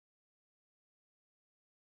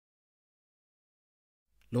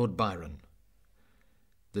Lord Byron.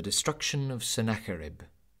 The Destruction of Sennacherib.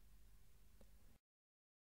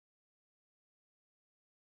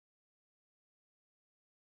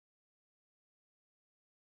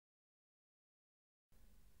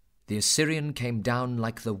 The Assyrian came down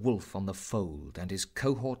like the wolf on the fold, and his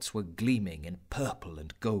cohorts were gleaming in purple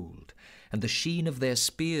and gold, and the sheen of their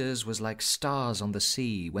spears was like stars on the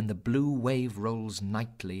sea when the blue wave rolls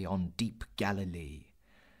nightly on deep Galilee.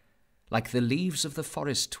 Like the leaves of the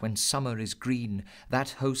forest when summer is green,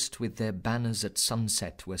 that host with their banners at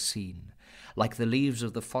sunset were seen. Like the leaves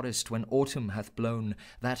of the forest when autumn hath blown,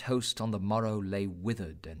 that host on the morrow lay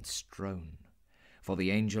withered and strown. For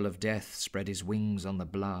the angel of death spread his wings on the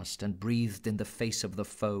blast, and breathed in the face of the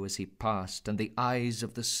foe as he passed, and the eyes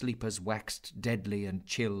of the sleepers waxed deadly and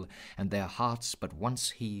chill, and their hearts but once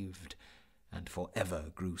heaved, and for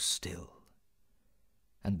ever grew still.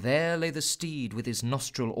 And there lay the steed with his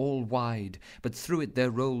nostril all wide, but through it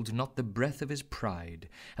there rolled not the breath of his pride,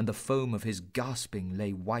 and the foam of his gasping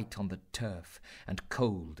lay white on the turf, and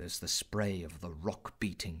cold as the spray of the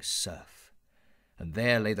rock-beating surf. And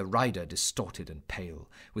there lay the rider distorted and pale,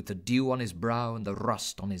 with the dew on his brow and the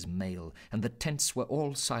rust on his mail, and the tents were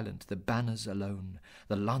all silent, the banners alone,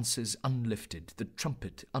 the lances unlifted, the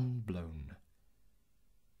trumpet unblown.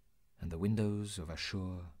 And the windows of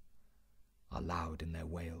Ashur are loud in their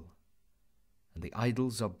wail, and the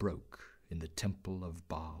idols are broke in the temple of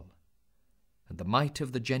Baal, and the might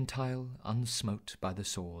of the Gentile, unsmote by the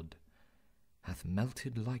sword, hath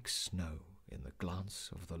melted like snow in the glance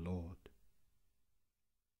of the Lord.